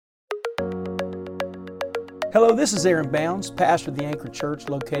Hello, this is Aaron Bounds, pastor of the Anchor Church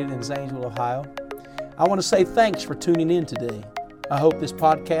located in Zanesville, Ohio. I want to say thanks for tuning in today. I hope this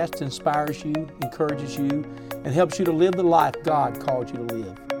podcast inspires you, encourages you, and helps you to live the life God called you to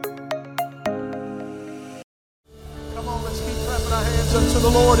live. Come on, let's keep clapping our hands unto the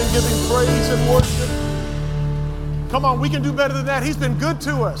Lord and give Him praise and worship. Come on, we can do better than that. He's been good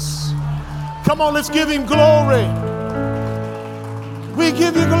to us. Come on, let's give Him glory. We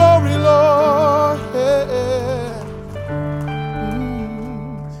give you glory, Lord.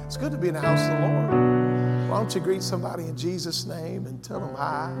 It's good to be in the house of the Lord. Why don't you greet somebody in Jesus' name and tell them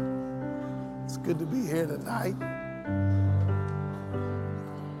hi. It's good to be here tonight.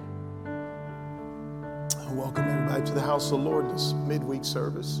 Welcome everybody to the house of the Lord this midweek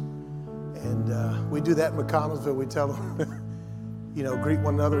service. And we do that in McConnellsville. We tell them, greet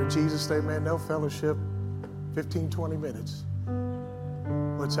one another in Jesus' name, man. They'll fellowship 15, 20 minutes.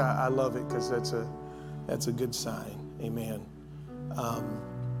 Which I love it because that's a good sign. Amen.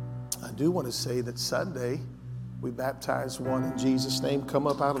 I do want to say that Sunday we baptized one in Jesus' name, come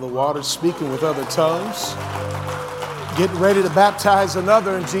up out of the water speaking with other tongues. Getting ready to baptize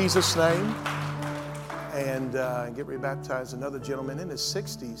another in Jesus' name. And get ready to baptize another gentleman in his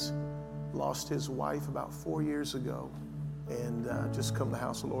 60s. Lost his wife about 4 years ago. And just come to the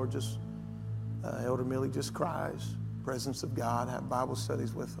house of the Lord. Elder Millie just cries. Presence of God, have Bible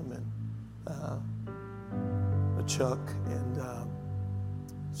studies with him and Chuck, and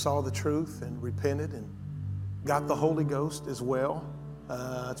saw the truth and repented and got the Holy Ghost as well.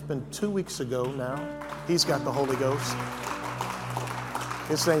 It's been 2 weeks ago now. He's got the Holy Ghost.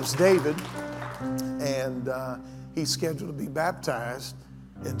 His name's David, and he's scheduled to be baptized.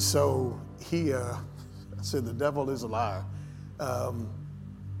 And so I said, the devil is a liar.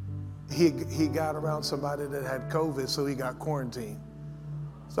 He got around somebody that had COVID, so he got quarantined.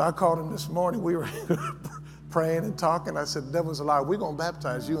 So I called him this morning. We were praying and talking. I said, the devil's a liar. We're going to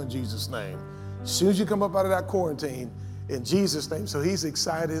baptize you in Jesus' name. As soon as you come up out of that quarantine, in Jesus' name. So he's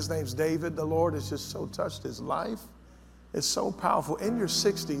excited. His name's David. The Lord has just so touched his life. It's so powerful. In your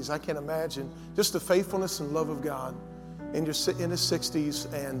 60s, I can imagine just the faithfulness and love of God. In his 60s,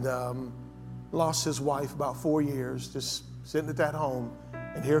 and lost his wife about 4 years, just sitting at that home.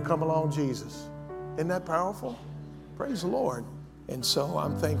 And here come along Jesus. Isn't that powerful? Praise the Lord. And so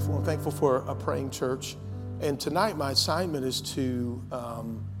I'm thankful. I'm thankful for a praying church. And tonight my assignment is to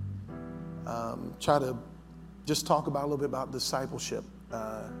try to just talk about a little bit about discipleship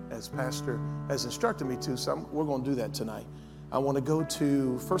as Pastor has instructed me to. So we're going to do that tonight. I want to go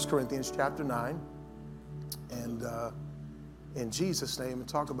to 1 Corinthians chapter 9 and in Jesus' name and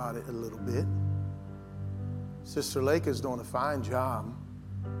talk about it a little bit. Sister Lake is doing a fine job.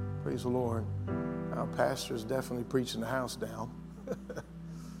 Praise the Lord. Our pastor is definitely preaching the house down.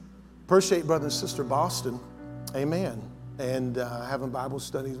 Appreciate Brother and Sister Boston. Amen. And having Bible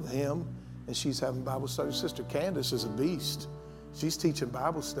studies with him. And she's having Bible studies. Sister Candace is a beast. She's teaching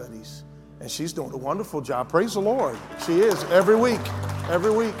Bible studies. And she's doing a wonderful job. Praise the Lord. She is every week.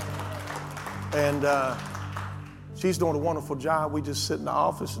 Every week. And she's doing a wonderful job. We just sit in the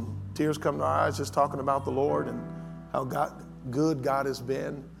office and tears come to our eyes just talking about the Lord and how good God has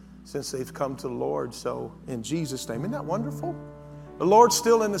been since they've come to the Lord. So in Jesus' name, isn't that wonderful? The Lord's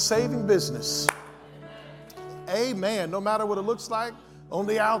still in the saving business. Amen. No matter what it looks like on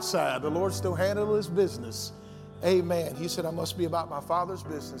the outside, the Lord still handles his business. Amen. He said, I must be about my Father's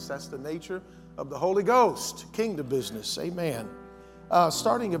business. That's the nature of the Holy Ghost, kingdom business. Amen.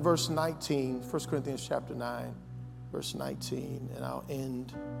 Starting at verse 19, 1 Corinthians chapter 9, verse 19, and I'll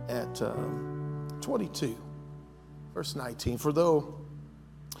end at 22. Verse 19, for though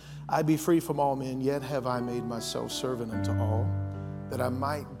I be free from all men, yet have I made myself servant unto all, that I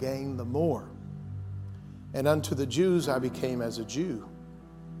might gain the more. And unto the Jews I became as a Jew,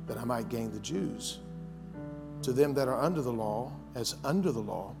 that I might gain the Jews. To them that are under the law, as under the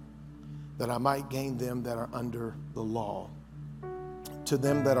law, that I might gain them that are under the law. To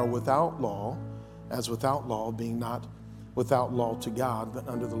them that are without law, as without law, being not without law to God, but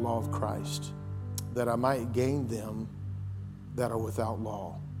under the law of Christ, that I might gain them that are without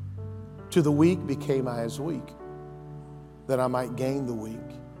law. To the weak became I as weak, that I might gain the weak.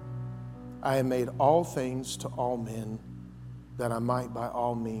 I have made all things to all men, that I might by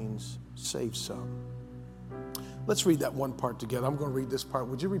all means save some. Let's read that one part together. I'm going to read this part.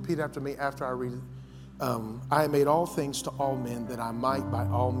 Would you repeat after me after I read it? I have made all things to all men, that I might by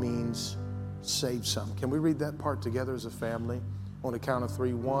all means save some. Can we read that part together as a family? On the count of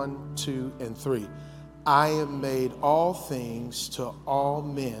 3, 1, 2, and 3. I have made all things to all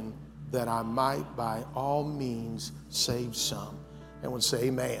men, that I might by all means save some. And would say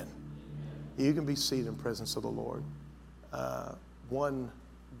amen. You can be seated in the presence of the Lord. One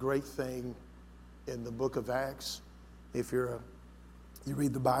great thing in the book of Acts, if you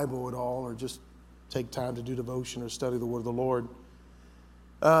read the Bible at all or just take time to do devotion or study the word of the Lord,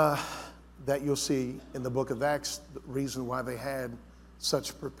 that you'll see in the book of Acts, the reason why they had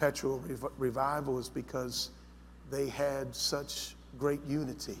such perpetual revival is because they had such great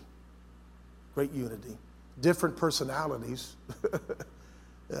unity. Great unity. Different personalities.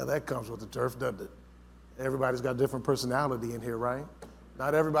 Yeah, that comes with the turf, doesn't it? Everybody's got different personality in here, right?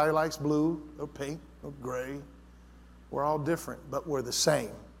 Not everybody likes blue or pink or gray. We're all different, but we're the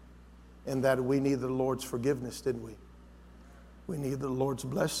same in that we need the Lord's forgiveness, didn't we? We need the Lord's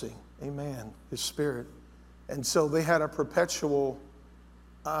blessing. Amen. His Spirit. And so they had a perpetual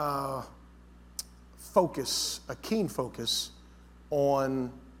focus, a keen focus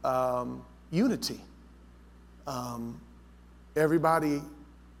on unity. Everybody,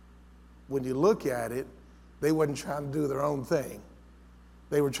 when you look at it, they wasn't trying to do their own thing.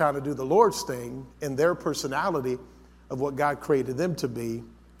 They were trying to do the Lord's thing in their personality of what God created them to be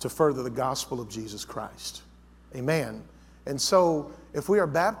to further the gospel of Jesus Christ. Amen. And so if we are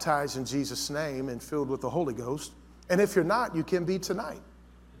baptized in Jesus' name and filled with the Holy Ghost, and if you're not, you can be tonight.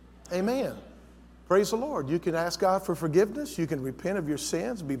 Amen. Praise the Lord. You can ask God for forgiveness. You can repent of your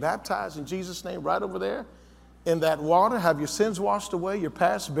sins, be baptized in Jesus' name right over there in that water, have your sins washed away, your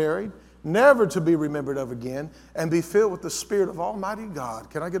past buried, never to be remembered of again, and be filled with the Spirit of Almighty God.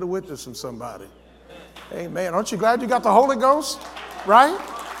 Can I get a witness from somebody? Amen. Aren't you glad you got the Holy Ghost? Right?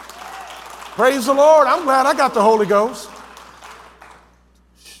 Praise the Lord. I'm glad I got the Holy Ghost.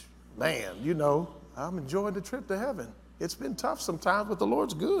 Man, you know, I'm enjoying the trip to heaven. It's been tough sometimes, but the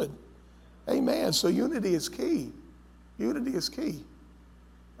Lord's good. Amen. So unity is key. Unity is key.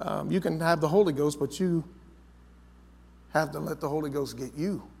 You can have the Holy Ghost, but you have to let the Holy Ghost get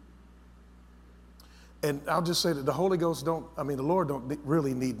you. And I'll just say that the Holy Ghost the Lord don't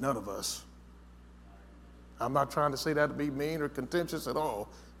really need none of us. I'm not trying to say that to be mean or contentious at all.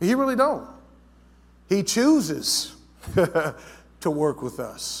 He really don't. He chooses to work with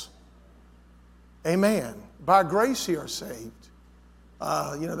us. Amen. By grace ye are saved.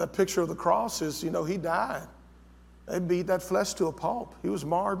 That picture of the cross is, he died. They beat that flesh to a pulp. He was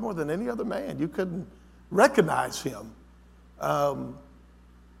marred more than any other man. You couldn't recognize him.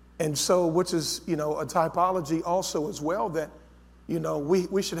 And so, which is, a typology also as well that,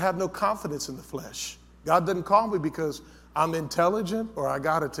 we should have no confidence in the flesh. God didn't call me because I'm intelligent or I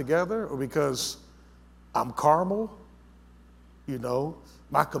got it together or because I'm caramel,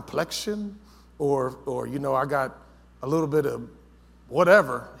 my complexion or I got a little bit of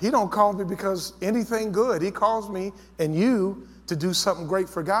whatever. He don't call me because anything good. He calls me and you to do something great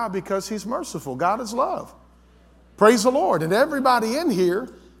for God because he's merciful. God is love. Praise the Lord. And everybody in here,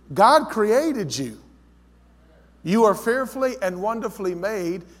 God created you. You are fearfully and wonderfully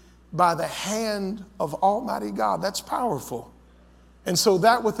made by the hand of Almighty God. That's powerful. And so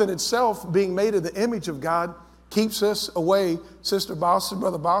that within itself, being made in the image of God, keeps us away, Sister Boston,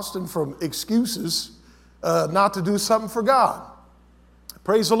 Brother Boston, from excuses not to do something for God.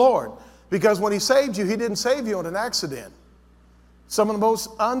 Praise the Lord. Because when he saved you, he didn't save you on an accident. Some of the most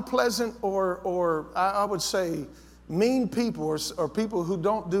unpleasant or I would say mean people or people who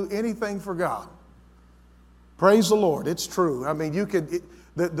don't do anything for God. Praise the Lord. It's true. I mean,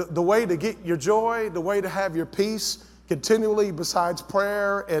 the way to get your joy, the way to have your peace continually besides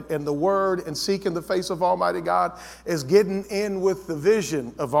prayer and the word and seeking the face of Almighty God is getting in with the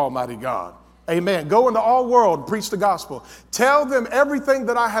vision of Almighty God. Amen. Go into all world and preach the gospel. Tell them everything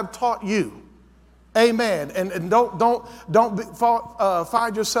that I have taught you. Amen. And don't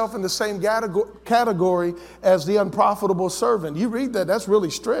find yourself in the same category as the unprofitable servant. You read that, that's really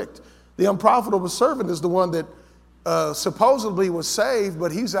strict. The unprofitable servant is the one that supposedly was saved,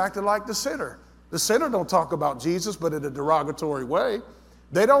 but he's acting like the sinner. The sinner don't talk about Jesus, but in a derogatory way.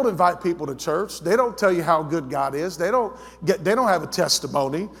 They don't invite people to church. They don't tell you how good God is. They don't have a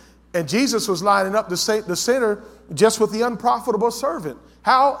testimony. And Jesus was lining up the sinner just with the unprofitable servant.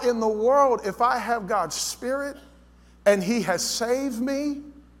 How in the world, if I have God's Spirit and he has saved me,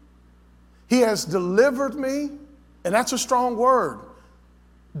 he has delivered me, and that's a strong word,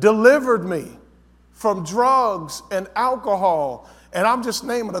 delivered me from drugs and alcohol. And I'm just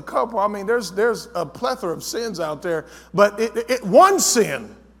naming a couple. I mean, there's a plethora of sins out there, but one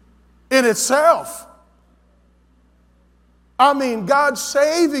sin in itself. I mean, God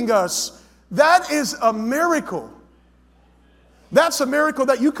saving us, that is a miracle. That's a miracle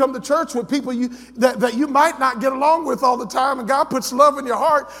that you come to church with people that you might not get along with all the time, and God puts love in your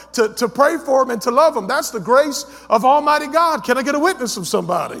heart to pray for them and to love them. That's the grace of Almighty God. Can I get a witness from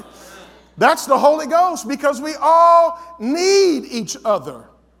somebody? That's the Holy Ghost, because we all need each other.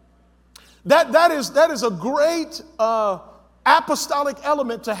 That is a great apostolic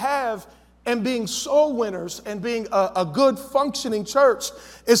element to have in being soul winners and being a good functioning church,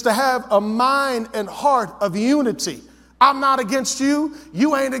 is to have a mind and heart of unity. I'm not against you.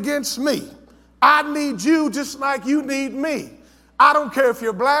 You ain't against me. I need you just like you need me. I don't care if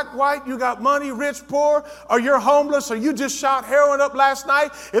you're black, white, you got money, rich, poor, or you're homeless, or you just shot heroin up last night.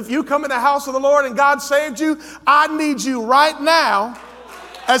 If you come in the house of the Lord and God saved you, I need you right now.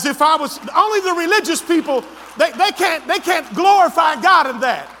 As if I was, only the religious people, they can't glorify God in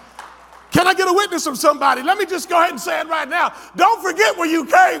that. Can I get a witness from somebody? Let me just go ahead and say it right now. Don't forget where you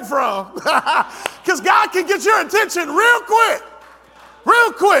came from. Because God can get your attention real quick.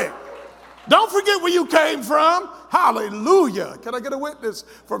 Real quick. Don't forget where you came from. Hallelujah. Can I get a witness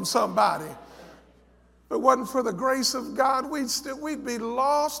from somebody? If it wasn't for the grace of God, we'd be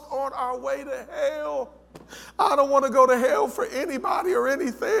lost on our way to hell. I don't want to go to hell for anybody or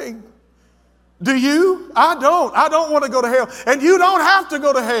anything. Do you? I don't. I don't want to go to hell. And you don't have to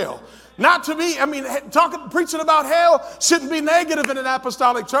go to hell. Not to me. I mean, preaching about hell shouldn't be negative in an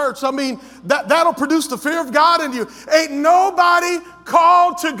apostolic church. I mean, that'll produce the fear of God in you. Ain't nobody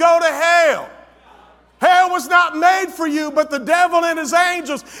called to go to hell. Hell was not made for you, but the devil and his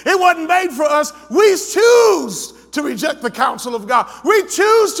angels. It wasn't made for us. We choose to reject the counsel of God. We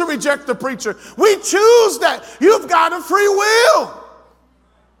choose to reject the preacher. We choose that. You've got a free will.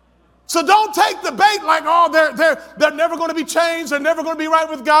 So don't take the bait like, oh, they're never going to be changed. They're never going to be right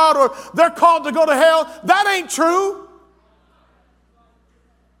with God, or they're called to go to hell. That ain't true.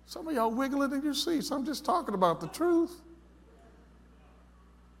 Some of y'all wiggling in your seats. I'm just talking about the truth.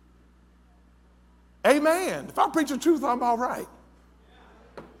 Amen. If I preach the truth, I'm all right.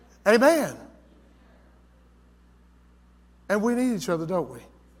 Amen. And we need each other, don't we?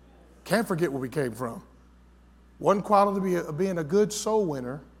 Can't forget where we came from. One quality of being a good soul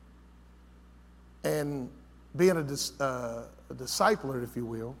winner and being a discipler, if you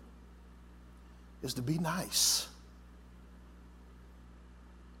will, is to be nice.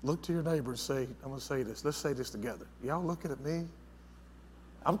 Look to your neighbor and say, I'm going to say this. Let's say this together. Y'all looking at me?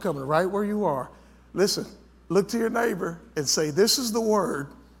 I'm coming right where you are. Listen, look to your neighbor and say, this is the word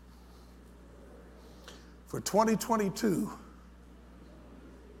for 2022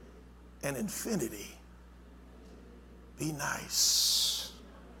 and infinity. Be nice.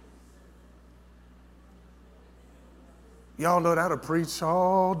 Y'all know that'll preach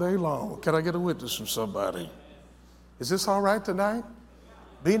all day long. Can I get a witness from somebody? Is this all right tonight?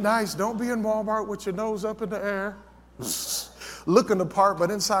 Be nice. Don't be in Walmart with your nose up in the air, looking the part, but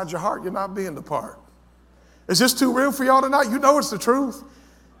inside your heart, you're not being the part. Is this too real for y'all tonight? You know it's the truth.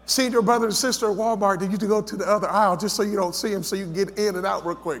 Seeing your brother and sister at Walmart, they used to go to the other aisle just so you don't see them, so you can get in and out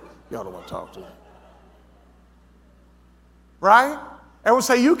real quick. Y'all don't want to talk to them. Right? And we'll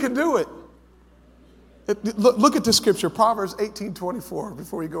say, you can do it. Look at the scripture, Proverbs 18:24,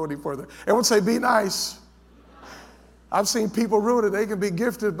 before you go any further. And we'll say, be nice. I've seen people ruin it. They can be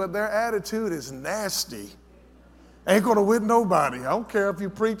gifted, but their attitude is nasty. Ain't going to win nobody. I don't care if you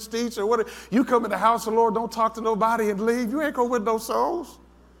preach, teach, or what. You come in the house of the Lord, don't talk to nobody and leave. You ain't going to win no souls.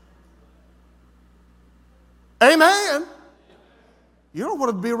 Amen. You don't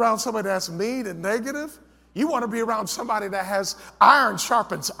want to be around somebody that's mean and negative. You want to be around somebody that has iron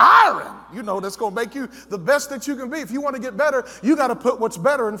sharpens iron. You know, that's going to make you the best that you can be. If you want to get better, you got to put what's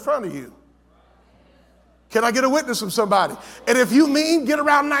better in front of you. Can I get a witness from somebody? And if you mean, get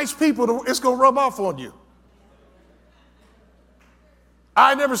around nice people, it's going to rub off on you.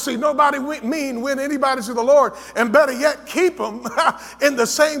 I never see nobody mean win anybody to the Lord, and better yet, keep them in the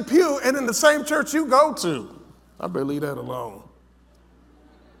same pew and in the same church you go to. I better leave that alone.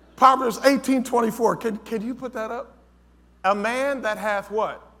 Proverbs 18:24. Can you put that up? A man that hath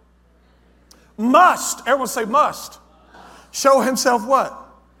what? Must. Everyone say must. Show himself what?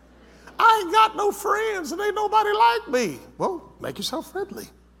 I ain't got no friends and ain't nobody like me. Well, make yourself friendly.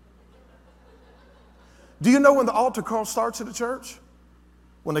 Do you know when the altar call starts at the church?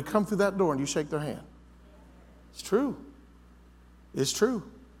 When they come through that door and you shake their hand. It's true. It's true.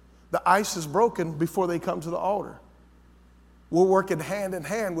 The ice is broken before they come to the altar. We're working hand in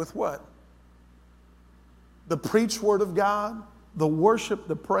hand with what? The preached word of God, the worship,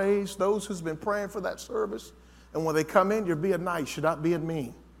 the praise, those who's been praying for that service. And when they come in, you're being nice. You're not being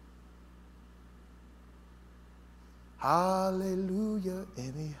mean. Hallelujah,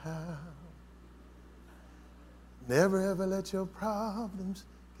 anyhow. Never ever let your problems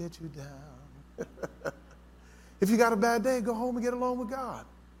get you down. If you got a bad day, go home and get along with God.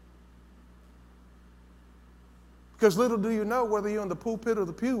 Because little do you know, whether you're in the pulpit or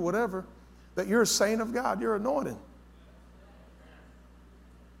the pew, whatever, that you're a saint of God. You're anointed.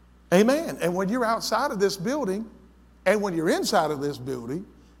 Amen. And when you're outside of this building and when you're inside of this building,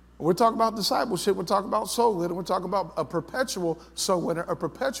 we're talking about discipleship, we're talking about soul winning, we're talking about a perpetual soul winner, a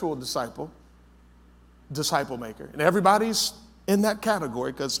perpetual disciple maker. And everybody's in that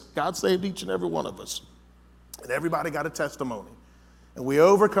category because God saved each and every one of us. And everybody got a testimony. And we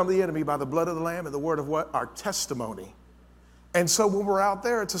overcome the enemy by the blood of the Lamb and the word of what? Our testimony. And so when we're out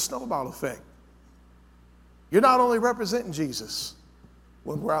there, it's a snowball effect. You're not only representing Jesus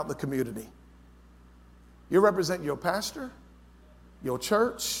when we're out in the community. You're representing your pastor, your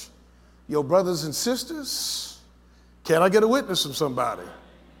church, your brothers and sisters. Can I get a witness from somebody?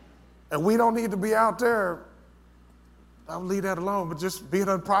 And we don't need to be out there, I'll leave that alone, but just being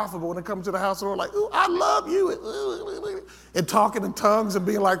unprofitable when it comes to the house of the Lord, like, ooh, I love you, and talking in tongues and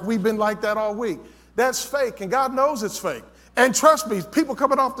being like, we've been like that all week. That's fake, and God knows it's fake. And trust me, people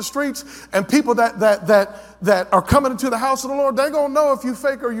coming off the streets and people that are coming into the house of the Lord, they're going to know if you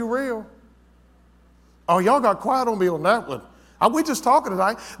fake or you real. Oh, y'all got quiet on me on that one. We just talking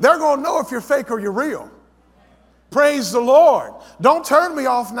tonight. They're going to know if you're fake or you're real. Praise the Lord. Don't turn me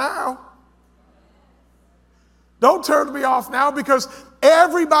off now. Don't turn me off now, because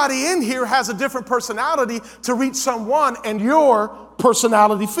everybody in here has a different personality to reach someone in your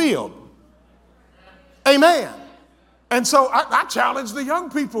personality field. Amen. And so I challenge the young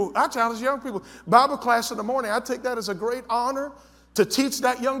people. I challenge young people. Bible class in the morning, I take that as a great honor to teach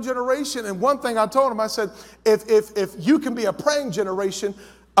that young generation. And one thing I told them, I said, if you can be a praying generation,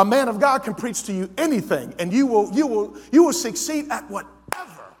 a man of God can preach to you anything, and you will succeed at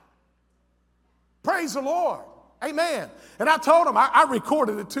whatever. Praise the Lord. Amen. And I told them, I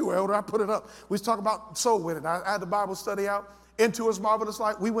recorded it too, Elder. I put it up. We was talking about soul winning. I had the Bible study out. Into His Marvelous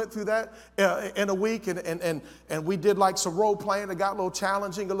Light. We went through that in a week, and we did like some role playing. It got a little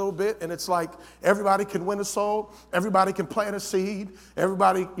challenging a little bit, and it's like everybody can win a soul, everybody can plant a seed,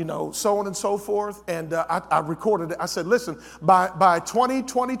 everybody, so on and so forth. And I recorded it. I said, listen, by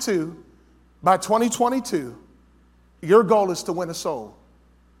 2022, your goal is to win a soul.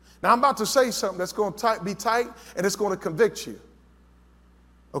 Now I'm about to say something that's going to be tight, and it's going to convict you.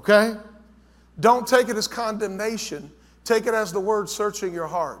 Okay? Don't take it as condemnation. Take it as the word searching your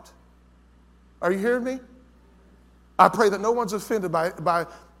heart. Are you hearing me? I pray that no one's offended by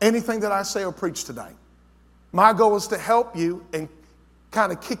anything that I say or preach tonight. My goal is to help you and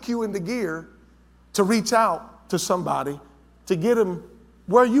kind of kick you into gear to reach out to somebody to get them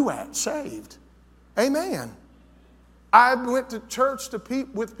where you at, saved. Amen. I went to church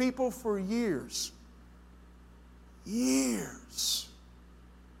with people for years. Years.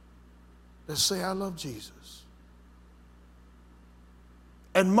 That say, I love Jesus.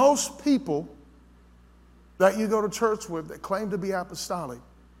 And most people that you go to church with that claim to be apostolic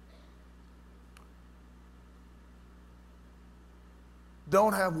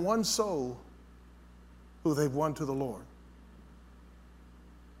don't have one soul who they've won to the Lord.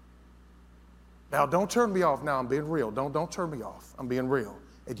 Now, don't turn me off now. I'm being real. Don't turn me off. I'm being real.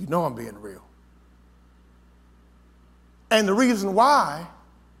 And you know I'm being real. And the reason why,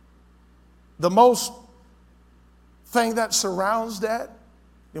 the most thing that surrounds that,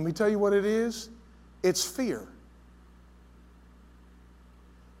 let me tell you what it is. It's fear.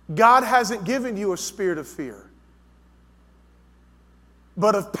 God hasn't given you a spirit of fear,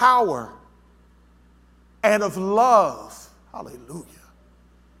 but of power and of love. Hallelujah.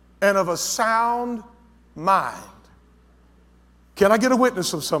 And of a sound mind. Can I get a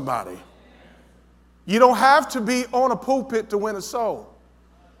witness of somebody? You don't have to be on a pulpit to win a soul.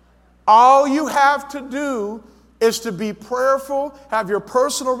 All you have to do is to be prayerful, have your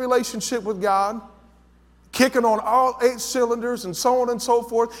personal relationship with God, kicking on all 8 cylinders and so on and so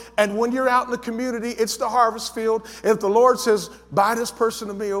forth. And when you're out in the community, it's the harvest field. If the Lord says, buy this person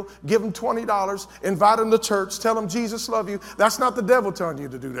a meal, give them $20, invite them to church, tell them Jesus loves you, that's not the devil telling you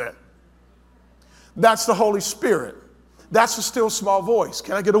to do that. That's the Holy Spirit. That's a still small voice.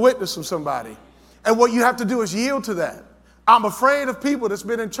 Can I get a witness from somebody? And what you have to do is yield to that. I'm afraid of people that's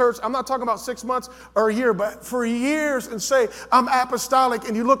been in church. I'm not talking about 6 months or a year, but for years, and say, I'm apostolic,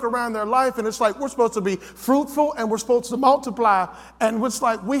 and you look around their life and it's like, we're supposed to be fruitful and we're supposed to multiply. And it's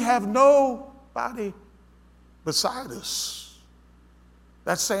like, we have nobody beside us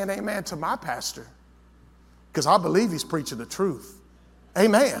that's saying amen to my pastor, because I believe he's preaching the truth.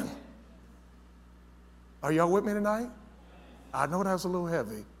 Amen. Are y'all with me tonight? I know that was a little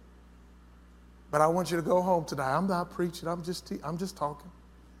heavy. But I want you to go home tonight. I'm not preaching. I'm just talking.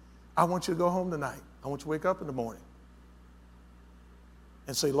 I want you to go home tonight. I want you to wake up in the morning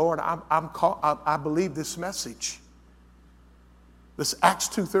and say, Lord, I believe this message. This Acts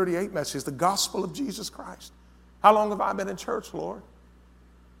 2:38 message, the gospel of Jesus Christ. How long have I been in church, Lord?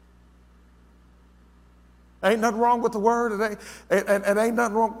 Ain't nothing wrong with the word. It ain't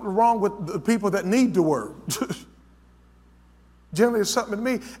nothing wrong with the people that need the word. Generally, it's something in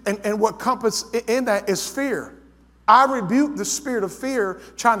me. And what compass in that is fear. I rebuke the spirit of fear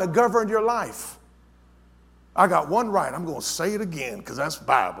trying to govern your life. I got one right. I'm going to say it again because that's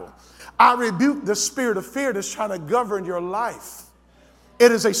Bible. I rebuke the spirit of fear that's trying to govern your life.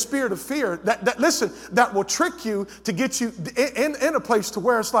 It is a spirit of fear that will trick you to get you in a place to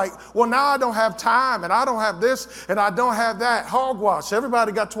where it's like, well, now I don't have time and I don't have this and I don't have that. Hogwash.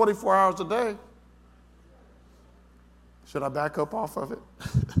 Everybody got 24 hours a day. Should I back up off of it?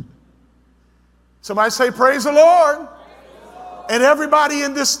 Somebody say, praise the Lord. And everybody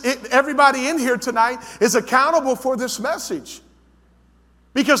in here tonight is accountable for this message.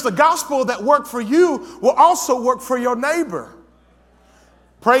 Because the gospel that worked for you will also work for your neighbor.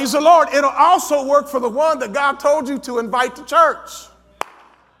 Praise the Lord. It'll also work for the one that God told you to invite to church.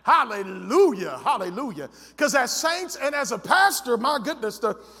 Hallelujah. Hallelujah. Because as saints and as a pastor, my goodness,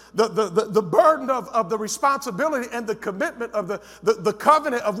 the burden of the responsibility and the commitment of the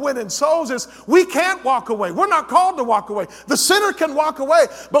covenant of winning souls is we can't walk away. We're not called to walk away. The sinner can walk away,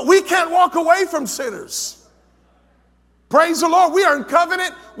 but we can't walk away from sinners. Praise the Lord. We are in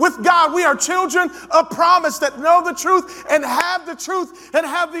covenant with God. We are children of promise that know the truth and have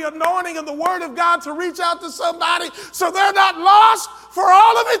the anointing and the word of God to reach out to somebody so they're not lost for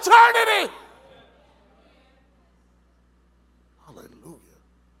all of eternity. Hallelujah.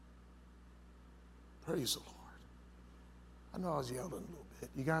 Praise the Lord. I know I was yelling a little bit.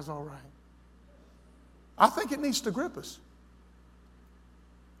 You guys all right? I think it needs to grip us.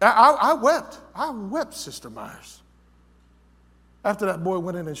 I wept. I wept, Sister Myers. After that boy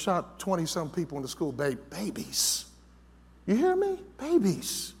went in and shot 20-some people in the school, babies. You hear me?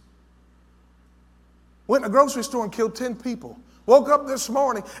 Babies. Went in a grocery store and killed 10 people. Woke up this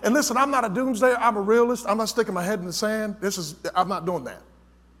morning, and listen, I'm not a doomsdayer. I'm a realist. I'm not sticking my head in the sand. I'm not doing that.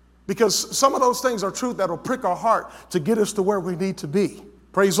 Because some of those things are truth that will prick our heart to get us to where we need to be.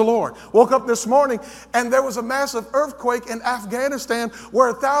 Praise the Lord. Woke up this morning, and there was a massive earthquake in Afghanistan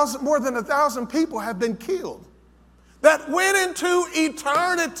where more than 1,000 people have been killed. That went into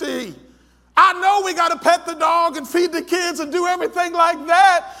eternity. I know we got to pet the dog and feed the kids and do everything like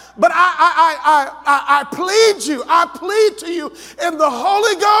that, but I plead to you in the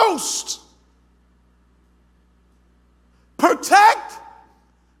Holy Ghost. Protect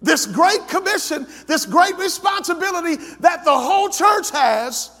this great commission, this great responsibility that the whole church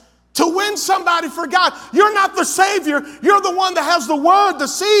has to win somebody for God. You're not the Savior. You're the one that has the word, the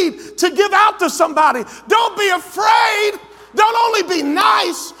seed to give out to somebody. Don't be afraid. Don't only be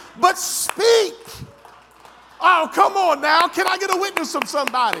nice, but speak. Oh, come on now. Can I get a witness from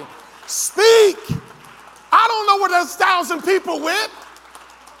somebody? Speak. I don't know where those 1,000 people went.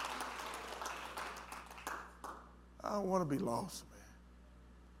 I don't want to be lost, man.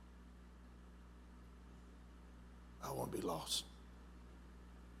 I want to be lost.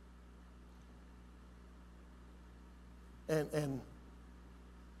 And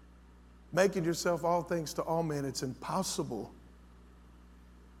making yourself all things to all men, it's impossible.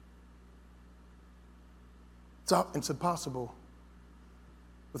 It's impossible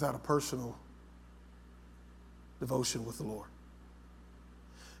without a personal devotion with the Lord.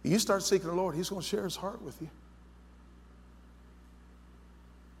 You start seeking the Lord, He's going to share His heart with you.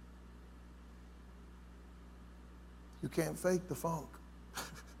 You can't fake the funk.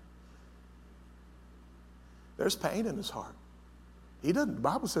 There's pain in his heart. The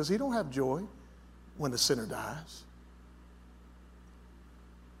Bible says he don't have joy when the sinner dies.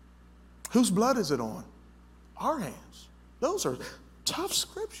 Whose blood is it on? Our hands. Those are tough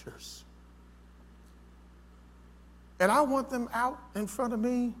scriptures. And I want them out in front of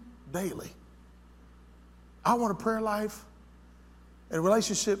me daily. I want a prayer life and a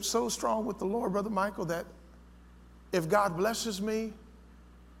relationship so strong with the Lord, Brother Michael, that if God blesses me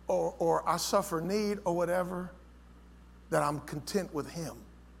or I suffer need or whatever, that I'm content with Him.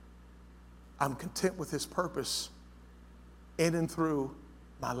 I'm content with His purpose in and through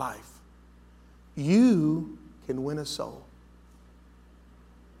my life. You can win a soul.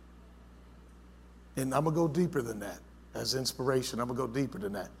 And I'm going to go deeper than that. As inspiration, I'm going to go deeper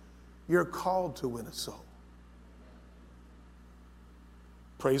than that. You're called to win a soul.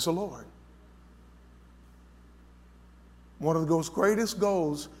 Praise the Lord. One of those greatest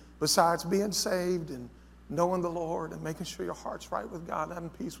goals, besides being saved and knowing the Lord and making sure your heart's right with God and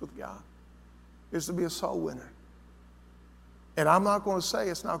having peace with God, is to be a soul winner. And I'm not going to say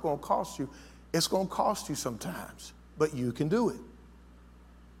it's not going to cost you. It's going to cost you sometimes, but you can do it.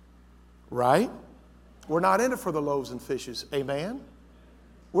 right? We're not in it for the loaves and fishes. Amen?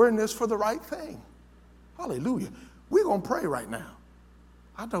 We're in this for the right thing. Hallelujah. We're going to pray right now.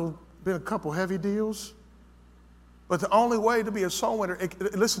 I know been a couple heavy deals, but the only way to be a soul winner,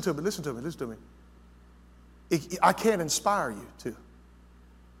 listen to me. I can't inspire you to.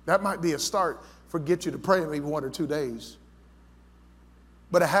 That might be a start for get you to pray maybe 1 or 2 days.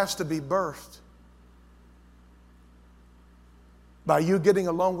 But it has to be birthed by you getting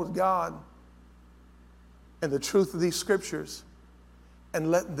along with God and the truth of these scriptures and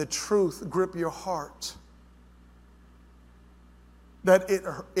letting the truth grip your heart. That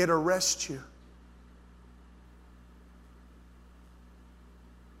it arrests you.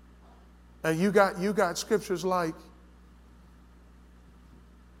 And you got scriptures like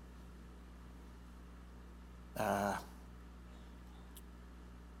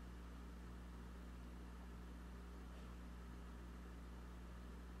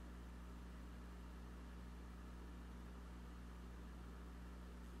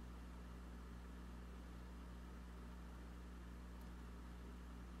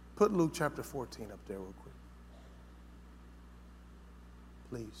put Luke chapter 14 up there real quick.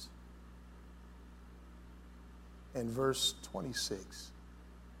 Please. And verse 26.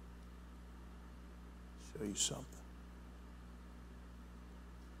 Show you something.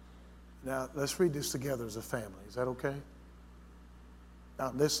 Now, let's read this together as a family. Is that okay?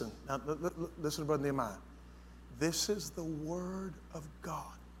 Now, listen. Listen to Brother Nehemiah. This is the word of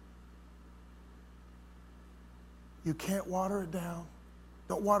God. You can't water it down.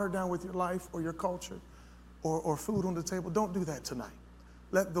 Don't water it down with your life or your culture or food on the table. Don't do that tonight.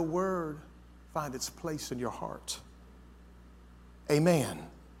 Let the word find its place in your heart. Amen.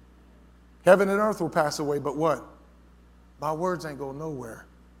 Heaven and earth will pass away, but what? My words ain't going nowhere.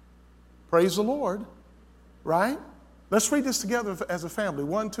 Praise the Lord. Right? Let's read this together as a family.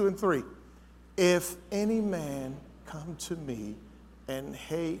 1, 2, and 3. If any man come to me and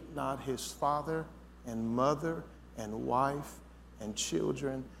hate not his father and mother and wife and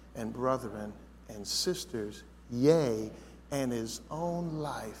children and brethren and sisters, yea, and his own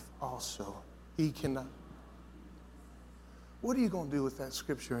life also, he cannot. What are you going to do with that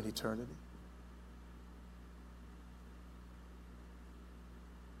scripture in eternity?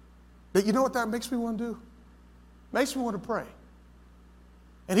 You know what that makes me want to do? Makes me want to pray.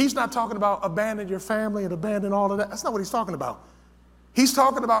 And he's not talking about abandon your family and abandon all of that. That's not what he's talking about. He's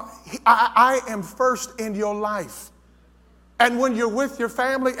talking about, I am first in your life. And when you're with your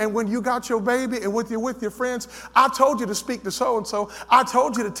family and when you got your baby and you're with your friends, I told you to speak to so-and-so. I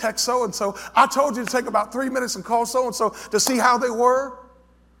told you to text so-and-so. I told you to take about 3 minutes and call so-and-so to see how they were.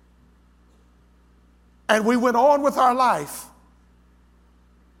 And we went on with our life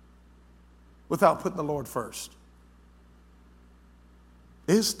without putting the Lord first.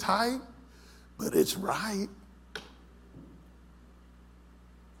 It's tight, but it's right.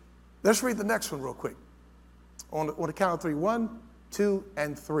 Let's read the next one real quick. On the count of 3. 1, 2,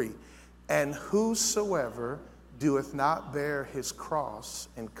 and 3. And whosoever doeth not bear his cross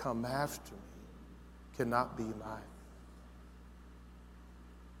and come after me cannot be mine.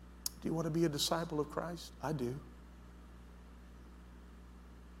 Do you want to be a disciple of Christ? I do.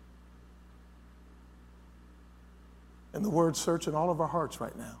 And the word's searching all of our hearts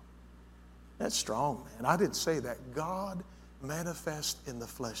right now. That's strong, man. I didn't say that. God manifest in the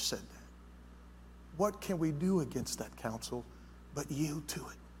flesh said that. What can we do against that counsel but yield to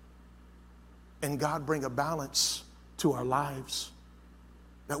it? And God bring a balance to our lives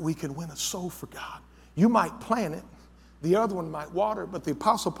that we can win a soul for God. You might plant it, the other one might water, but the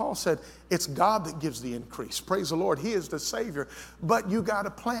Apostle Paul said it's God that gives the increase. Praise the Lord. He is the Savior. But you got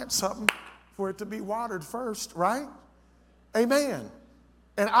to plant something for it to be watered first, right? Amen.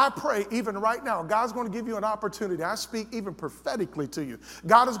 And I pray even right now, God's going to give you an opportunity. I speak even prophetically to you.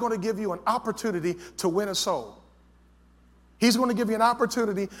 God is going to give you an opportunity to win a soul. He's going to give you an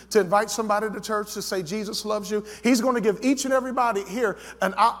opportunity to invite somebody to church to say Jesus loves you. He's going to give each and everybody here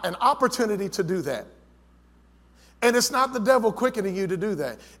an opportunity to do that. And it's not the devil quickening you to do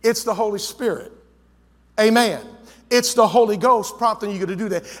that. It's the Holy Spirit. Amen. It's the Holy Ghost prompting you to do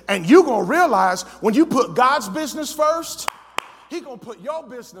that. And you're going to realize when you put God's business first, He's going to put your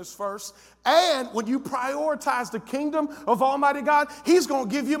business first. And when you prioritize the kingdom of Almighty God, He's going to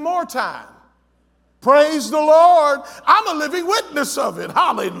give you more time. Praise the Lord. I'm a living witness of it.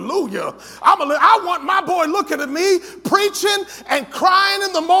 Hallelujah. I want my boy looking at me, preaching and crying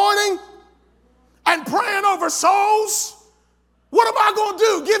in the morning and praying over souls. What am I going to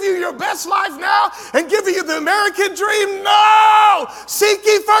do? Give you your best life now and give you the American dream? No! Seek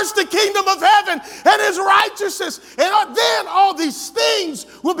ye first the kingdom of heaven and his righteousness, and then all these things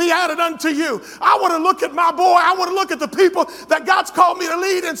will be added unto you. I want to look at my boy. I want to look at the people that God's called me to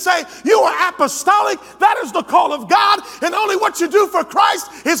lead and say, you are apostolic. That is the call of God, and only what you do for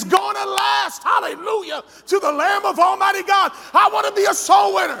Christ is going to last. Hallelujah to the Lamb of Almighty God. I want to be a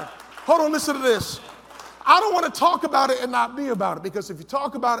soul winner. Hold on, listen to this. I don't want to talk about it and not be about it, because if you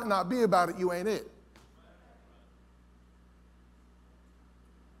talk about it and not be about it, you ain't it.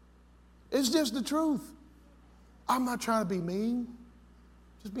 It's just the truth. I'm not trying to be mean,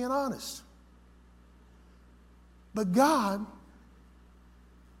 just being honest. But God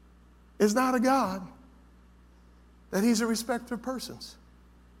is not a God that he's a respecter of persons.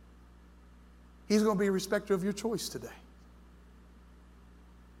 He's going to be a respecter of your choice today.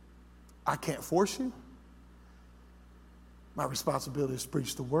 I can't force you. My responsibility is to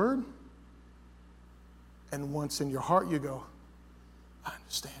preach the word. And once in your heart you go, I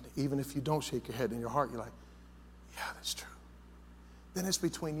understand it. Even if you don't shake your head in your heart, you're like, yeah, that's true. Then it's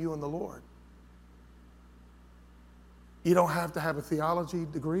between you and the Lord. You don't have to have a theology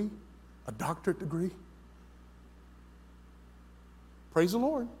degree, a doctorate degree. Praise the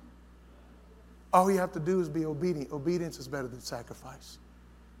Lord. All you have to do is be obedient. Obedience is better than sacrifice.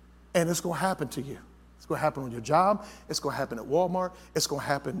 And it's going to happen to you. It's going to happen on your job. It's going to happen at Walmart. It's going to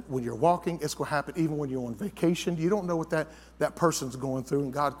happen when you're walking. It's going to happen even when you're on vacation. You don't know what that person's going through,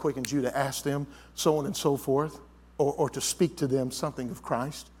 and God quickens you to ask them, so on and so forth, or to speak to them something of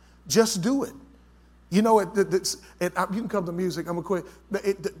Christ. Just do it. You know, you can come to music. I'm going to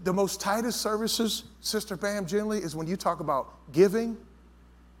quit. The most tightest services, Sister Pam, generally, is when you talk about giving,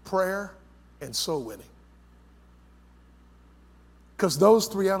 prayer, and soul winning. Because those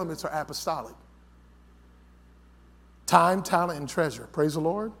three elements are apostolic. Time, talent, and treasure. Praise the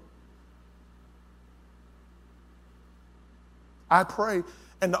Lord. I pray,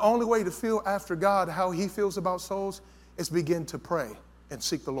 and the only way to feel after God how he feels about souls is begin to pray and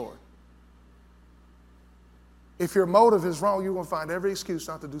seek the Lord. If your motive is wrong, you're going to find every excuse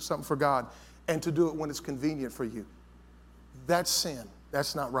not to do something for God and to do it when it's convenient for you. That's sin.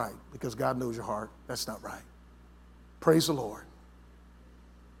 That's not right, because God knows your heart. That's not right. Praise the Lord.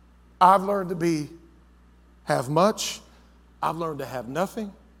 I've learned to have much. I've learned to have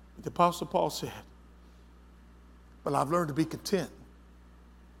nothing, the Apostle Paul said. But I've learned to be content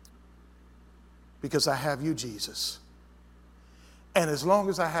because I have you, Jesus. And as long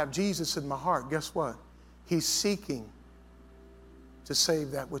as I have Jesus in my heart, guess what? He's seeking to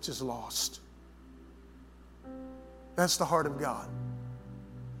save that which is lost. That's the heart of God.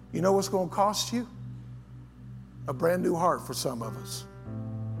 You know what's going to cost you? A brand new heart for some of us.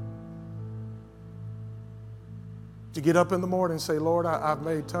 To get up in the morning and say, Lord, I've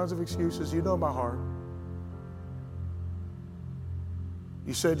made tons of excuses. You know my heart.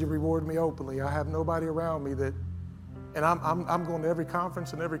 You said you reward me openly. I have nobody around me and I'm going to every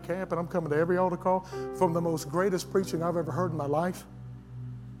conference and every camp, and I'm coming to every altar call from the most greatest preaching I've ever heard in my life.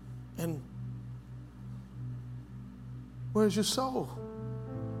 And where's your soul?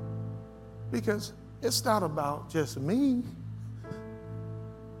 Because it's not about just me.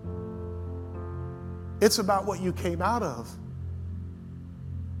 It's about what you came out of.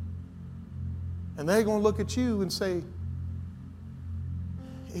 And they're going to look at you and say,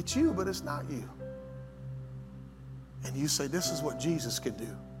 it's you, but it's not you. And you say, this is what Jesus can do.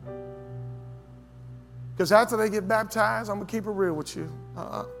 Because after they get baptized, I'm going to keep it real with you.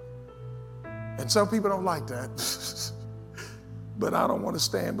 And some people don't like that. But I don't want to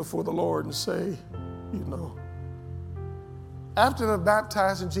stand before the Lord and say, you know, after they're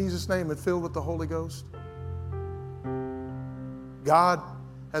baptized in Jesus' name and filled with the Holy Ghost, God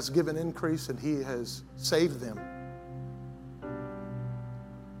has given increase and he has saved them.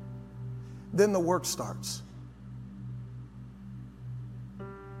 Then the work starts.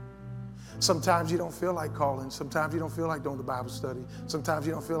 Sometimes you don't feel like calling. Sometimes you don't feel like doing the Bible study. Sometimes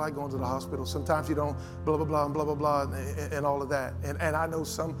you don't feel like going to the hospital. Sometimes you don't blah, blah, blah, and blah, blah, blah, and all of that. And I know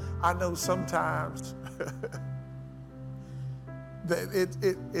sometimes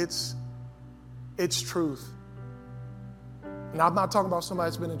that it's truth. And I'm not talking about somebody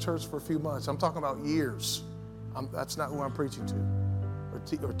that's been in church for a few months. I'm talking about years. That's not who I'm preaching to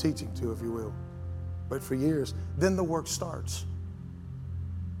or teaching to, if you will. But for years, then the work starts.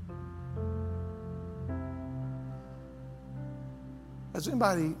 Has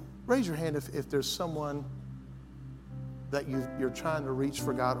anybody, raise your hand if there's someone that you're trying to reach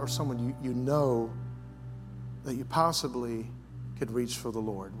for God, or someone you know that you possibly could reach for the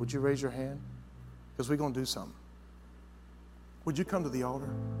Lord. Would you raise your hand? Because we're going to do something. would you come to the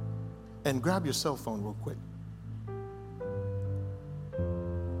altar and grab your cell phone real quick?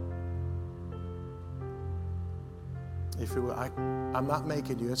 If you will, I'm not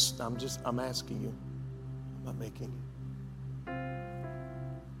making you. I'm asking you. I'm not making you.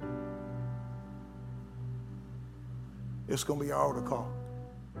 It's going to be our altar call.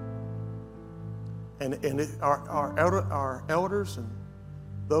 And our elders and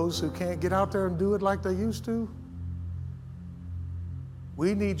those who can't get out there and do it like they used to,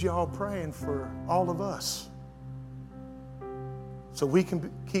 we need y'all praying for all of us so we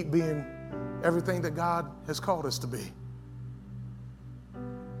can keep being everything that God has called us to be.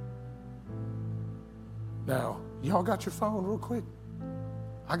 Now, y'all got your phone real quick?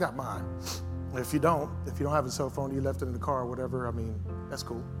 I got mine. If you don't have a cell phone, you left it in the car or whatever, I mean, that's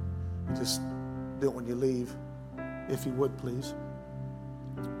cool. You just do it when you leave, if you would, please.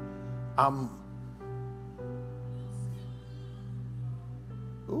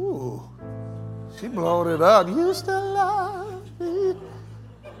 Ooh, she blowed it up. You still love me.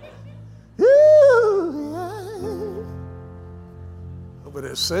 Ooh, yeah. Over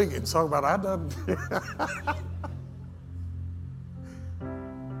there singing, talking about I done.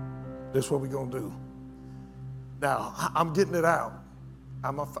 This is what we're going to do. Now, I'm getting it out.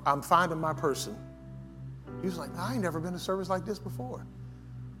 I'm finding my person. He was like, I ain't never been to service like this before.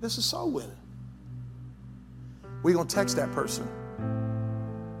 This is soul winning. We're going to text that person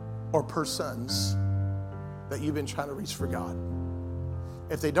or persons that you've been trying to reach for God.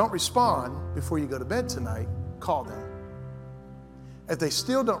 If they don't respond before you go to bed tonight, call them. If they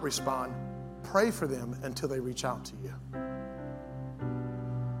still don't respond, pray for them until they reach out to you.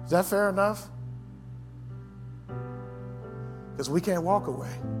 Is that fair enough? Because we can't walk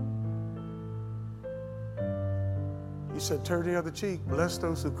away. You said, turn the other cheek, bless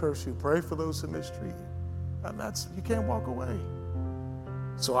those who curse you, pray for those who mistreat you. And you can't walk away.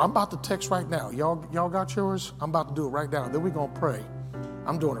 So I'm about to text right now. Y'all got yours? I'm about to do it right now. Then we're going to pray.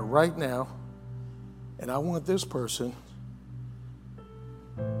 I'm doing it right now. And I want this person.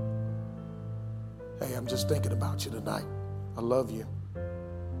 Hey, I'm just thinking about you tonight. I love you.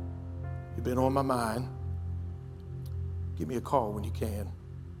 You've been on my mind. Give me a call when you can.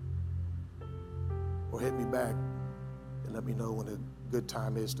 Or hit me back and let me know when a good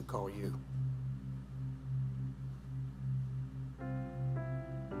time is to call you.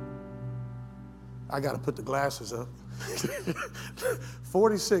 I got to put the glasses up.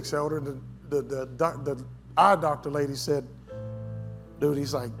 46, Elder. The eye doctor lady said, dude,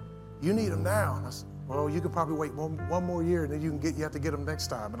 he's like, you need them now. And I said, well, you could probably wait one more year and then you have to get them next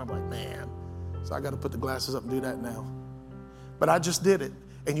time. And I'm like, man. So I got to put the glasses up and do that now. But I just did it.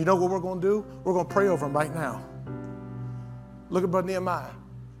 And you know what we're going to do? We're going to pray over them right now. Look at Brother Nehemiah.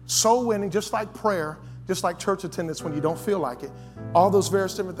 Soul winning, just like prayer, just like church attendance when you don't feel like it, all those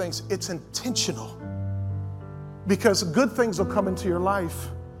various different things, it's intentional. Because good things will come into your life.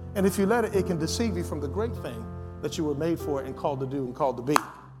 And if you let it, it can deceive you from the great thing that you were made for and called to do and called to be.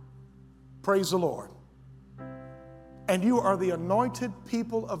 Praise the Lord. And you are the anointed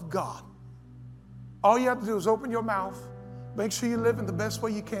people of God. All you have to do is open your mouth. Make sure you live in the best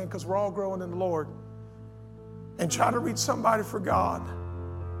way you can, because we're all growing in the Lord. And try to reach somebody for God.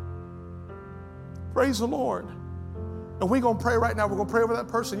 Praise the Lord. And we're going to pray right now. We're going to pray over that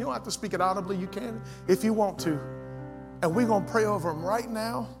person. You don't have to speak it audibly. You can if you want to. And we're going to pray over them right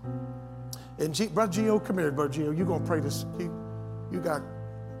now. And Brother Gio, come here, Brother Gio. You're going to pray this. You got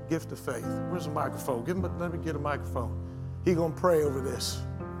gift of faith. Where's the microphone? Let me get a microphone. He's going to pray over this.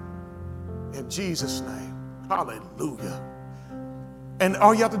 In Jesus' name. Hallelujah. And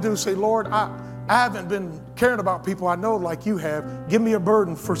all you have to do is say, Lord, I haven't been caring about people I know like you have. Give me a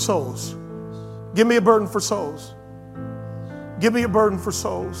burden for souls. Give me a burden for souls. Give me a burden for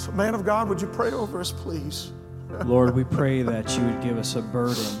souls. Man of God, would you pray over us, please? Lord, we pray that you would give us a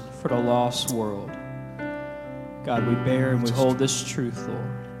burden for the lost world. God, we bear and we hold this truth,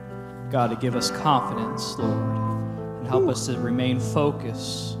 Lord. God, to give us confidence, Lord, and help us to remain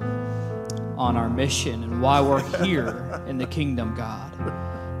focused on our mission and why we're here in the kingdom, God.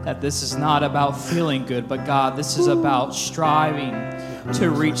 That this is not about feeling good, but God, this is about striving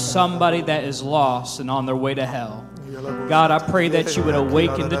to reach somebody that is lost and on their way to hell. God, I pray that you would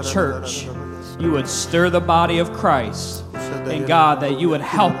awaken the church. You would stir the body of Christ. And God, that you would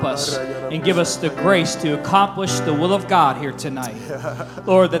help us and give us the grace to accomplish the will of God here tonight.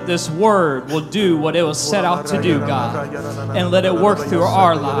 Lord, that this word will do what it was set out to do, God. And let it work through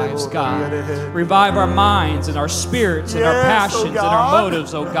our lives, God. Revive our minds and our spirits and our passions and our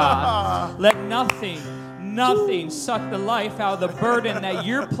motives, oh God. Let nothing suck the life out of the burden that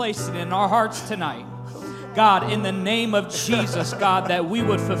you're placing in our hearts tonight. God, in the name of Jesus, God, that we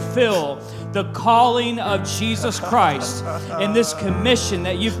would fulfill the calling of Jesus Christ in this commission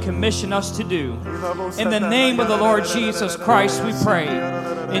that you've commissioned us to do. In the name of the Lord Jesus Christ, we pray.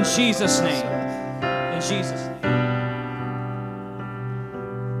 In Jesus' name. In Jesus' name.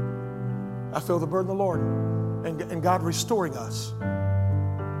 I feel the burden of the Lord and God restoring us.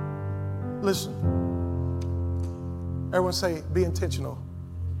 Listen. Everyone say, be intentional.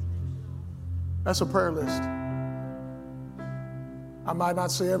 That's a prayer list. I might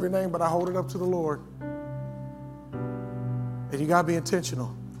not say every name, but I hold it up to the Lord. And you got to be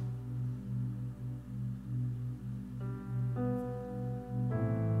intentional.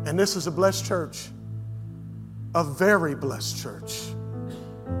 And this is a blessed church. A very blessed church.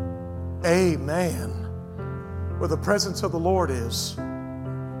 Amen. Where the presence of the Lord is.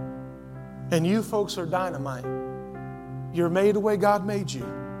 And you folks are dynamite. You're made the way God made you.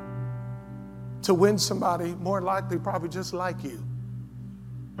 To win somebody more likely probably just like you.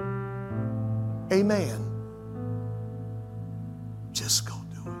 Amen. Just go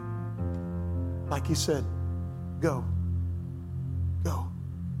do it. Like he said, go. Go.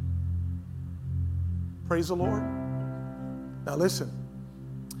 Praise the Lord. Now listen,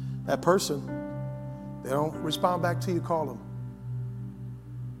 that person, they don't respond back to you, call them.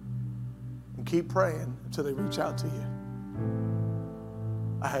 And keep praying until they reach out to you.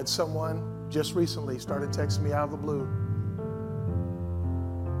 I had someone just recently started texting me out of the blue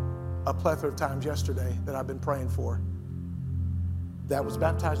a plethora of times yesterday that I've been praying for. That was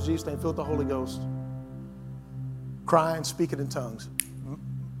baptized in Jesus' name, filled with the Holy Ghost, crying, speaking in tongues.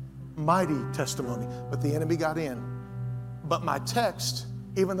 Mighty testimony. But the enemy got in. But my text,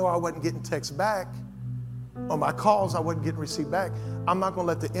 even though I wasn't getting text back, on my calls I wasn't getting received back, I'm not going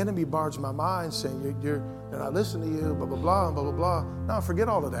to let the enemy barge my mind saying, they're not listening to you, blah, blah, blah, blah, blah, blah. No, forget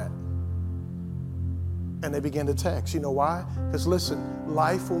all of that. And they begin to text. You know why? Because listen,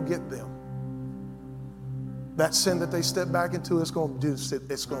 life will get them. That sin that they step back into, it's going to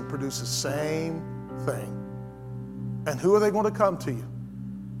produce the same thing. And who are they going to come to you?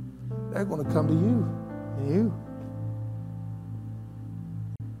 They're going to come to you and you.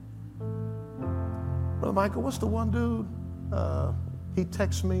 Brother Michael, what's the one dude? He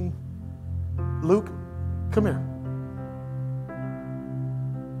texts me, Luke, come here.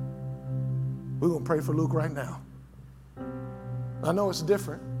 We're going to pray for Luke right now. I know it's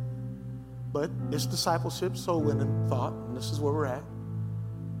different, but it's discipleship, soul winning thought, and this is where we're at.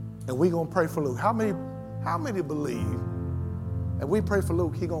 And we're going to pray for Luke. How many believe that we pray for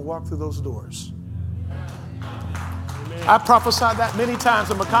Luke, he's going to walk through those doors? Amen. I prophesied that many times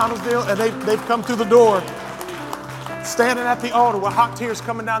in McConnellsville, and they've come through the door, standing at the altar with hot tears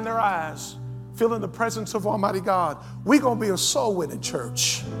coming down their eyes, feeling the presence of Almighty God. We're going to be a soul winning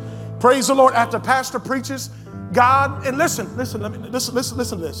church. Praise the Lord. After pastor preaches, God, and listen to this.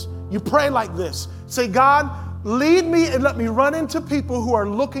 You pray like this. Say, God, lead me and let me run into people who are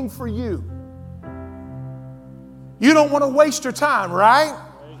looking for you. You don't want to waste your time, right?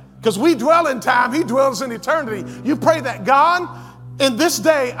 Because we dwell in time. He dwells in eternity. You pray that, God, in this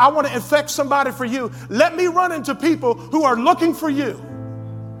day, I want to affect somebody for you. Let me run into people who are looking for you.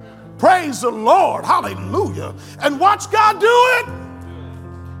 Praise the Lord. Hallelujah. And watch God do it.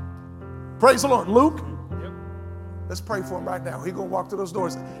 Praise the Lord. Luke, let's pray for him right now. He's going to walk through those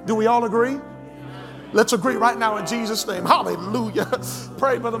doors. Do we all agree? Let's agree right now in Jesus' name. Hallelujah.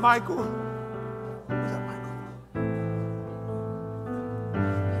 Pray, Brother Michael. Where's that Michael?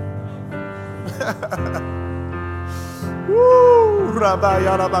 Woo. Let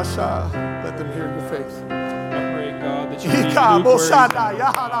them hear your faith. I pray, God, that you meet Luke where he's at.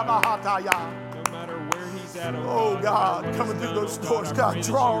 No matter where he's at, oh God, coming through those doors, God,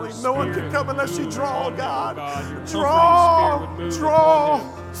 draw him. No one can come unless you draw, God.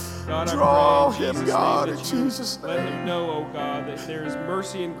 Draw him, God, in Jesus' name. Let him know, oh God, that there is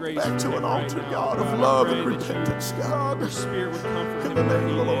mercy and grace. Back to an altar, God, of love and repentance, God. Your Spirit would comfort him in the name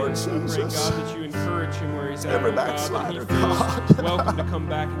of the Lord Jesus. I pray, God, that you encourage him where he's at. Every backslider, God. Welcome to come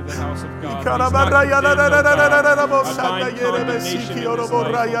back into the house of God. He's not condemned, oh God. I bind condemnation in his life, oh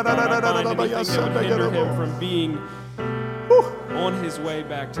God. I bind anything that would hinder him from being on his way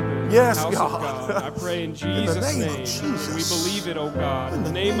back to the house of God. I pray in Jesus' name. We believe it, oh God. In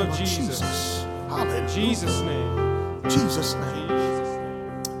the name of Jesus. In Jesus' name. Jesus'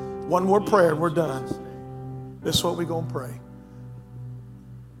 name. One more prayer and we're done. This is what we're going to pray.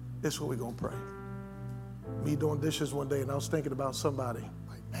 This is what we're going to pray. Me doing dishes one day and I was thinking about somebody.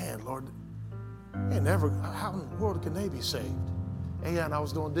 Like, man, Lord, how in the world can they be saved? And I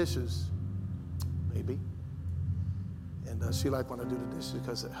was doing dishes. Maybe. And she liked when I do the dishes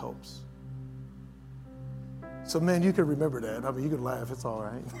because it helps. So, man, you can remember that. I mean, you can laugh. It's all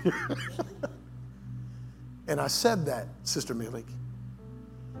right. And I said that, Sister Milik,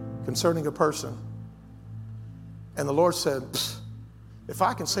 concerning a person. And the Lord said, if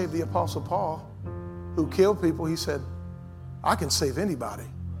I can save the Apostle Paul, who killed people, he said, I can save anybody.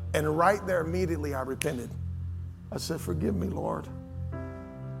 And right there, immediately, I repented. I said, forgive me, Lord.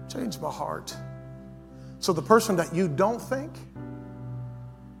 Change my heart. So the person that you don't think,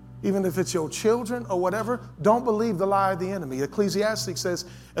 even if it's your children or whatever, don't believe the lie of the enemy. Ecclesiastes says,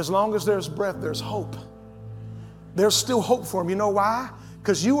 as long as there's breath, there's hope. There's still hope for them. You know why?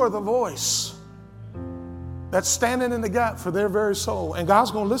 Because you are the voice that's standing in the gap for their very soul. And God's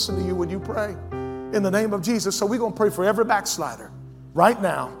going to listen to you when you pray in the name of Jesus. So we're going to pray for every backslider right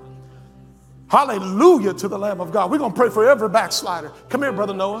now. Hallelujah to the Lamb of God. We're going to pray for every backslider. Come here,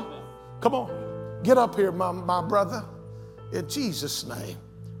 Brother Noah. Come on. Get up here, my brother. In Jesus' name.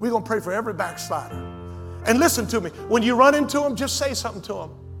 We're going to pray for every backslider. And listen to me. When you run into them, just say something to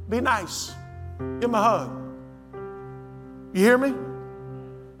them. Be nice. Give them a hug. You hear me?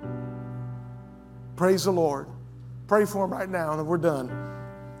 Praise the Lord. Pray for them right now, and we're done.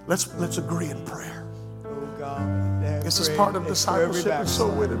 Let's agree in prayer. Oh God, this is part of discipleship, and so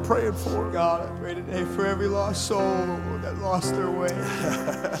we're praying for them. God, I pray today for every lost soul that lost their way.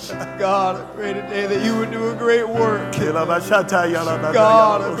 God, I pray today that you would do a great work. God,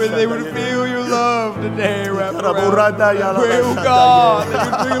 I pray they would feel your love today. Wrapped around. I pray, oh God, that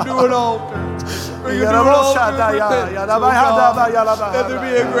you bring them to an altar. Bring them to an altar of repentance, oh God. Let there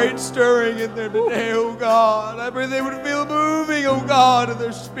be a great stirring in there today, oh God. I pray they would feel moving, oh God, in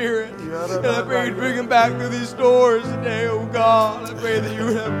their spirit. And I pray you'd bring them back through these doors today, oh God. I pray that you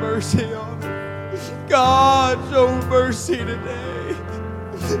would have mercy on them. God, show mercy today.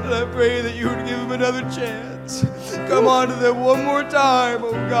 And I pray that you would give them another chance. Come on to them one more time,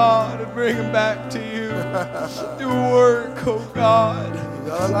 oh God, and bring them back to you. Do work, oh God.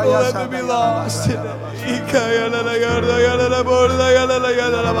 Don't let them be lost today.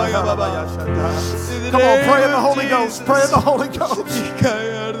 Come on, pray in the Holy Ghost. Pray in the Holy Ghost.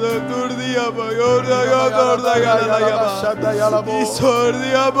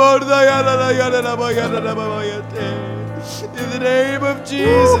 In the name of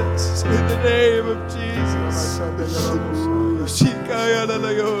Jesus. In the name of Jesus. Thank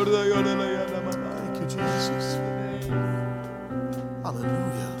you, Jesus.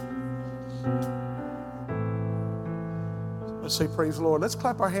 Hallelujah. Let's say praise the Lord. Let's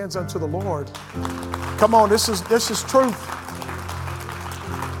clap our hands unto the Lord. Come on, this is truth.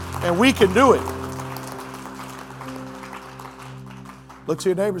 And we can do it. Look to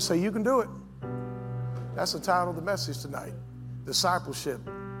your neighbor and say, you can do it. That's the title of the message tonight. Discipleship.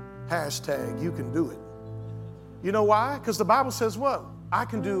 Hashtag, you can do it. You know why? Because the Bible says what? I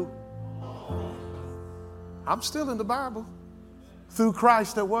can do. I'm still in the Bible. Through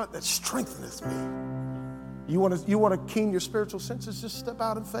Christ that what? That strengtheneth me. You want to keen your spiritual senses? Just step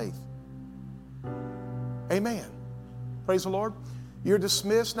out in faith. Amen. Praise the Lord. You're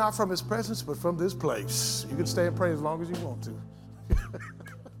dismissed not from his presence, but from this place. You can stay and pray as long as you want to.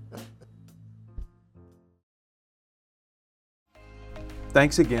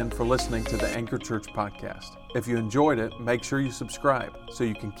 Thanks again for listening to the Anchor Church podcast. If you enjoyed it, make sure you subscribe so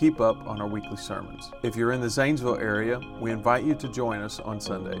you can keep up on our weekly sermons. If you're in the Zanesville area, we invite you to join us on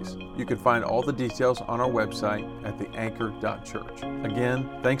Sundays. You can find all the details on our website at theanchor.church. Again,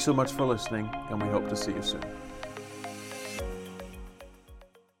 thanks so much for listening, and we hope to see you soon.